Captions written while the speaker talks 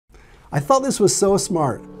I thought this was so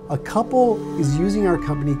smart. A couple is using our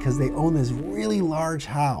company because they own this really large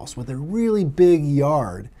house with a really big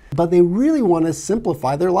yard, but they really want to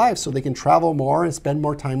simplify their life so they can travel more and spend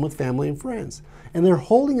more time with family and friends. And they're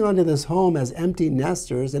holding on to this home as empty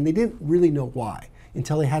nesters, and they didn't really know why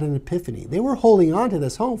until they had an epiphany. They were holding on to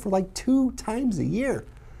this home for like 2 times a year.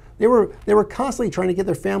 They were constantly trying to get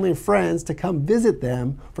their family and friends to come visit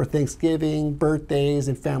them for Thanksgiving, birthdays,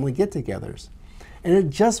 and family get-togethers. And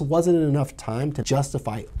it just wasn't enough time to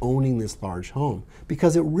justify owning this large home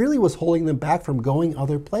because it really was holding them back from going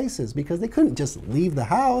other places because they couldn't just leave the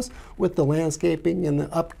house with the landscaping and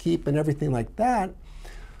the upkeep and everything like that.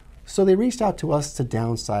 So they reached out to us to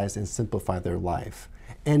downsize and simplify their life.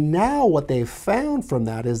 And now what they found from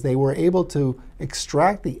that is they were able to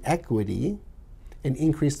extract the equity and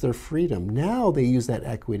increase their freedom. Now they use that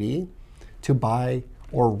equity to buy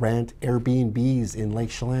or rent Airbnbs in Lake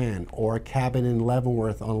Chelan, or a cabin in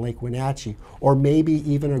Leavenworth on Lake Wenatchee, or maybe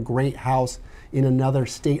even a great house in another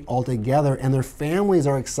state altogether. And their families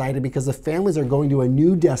are excited because the families are going to a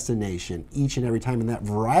new destination each and every time. And that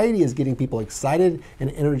variety is getting people excited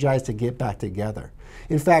and energized to get back together.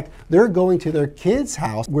 In fact, they're going to their kids'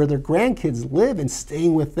 house where their grandkids live and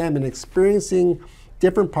staying with them and experiencing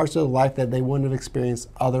different parts of their life that they wouldn't have experienced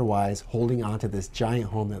otherwise, holding on to this giant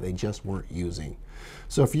home that they just weren't using.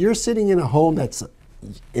 So if you're sitting in a home that's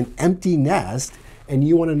an empty nest and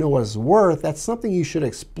you want to know what it's worth, that's something you should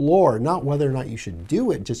explore, not whether or not you should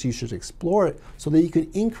do it, just you should explore it so that you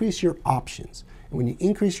can increase your options. And when you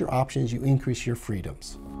increase your options, you increase your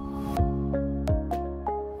freedoms.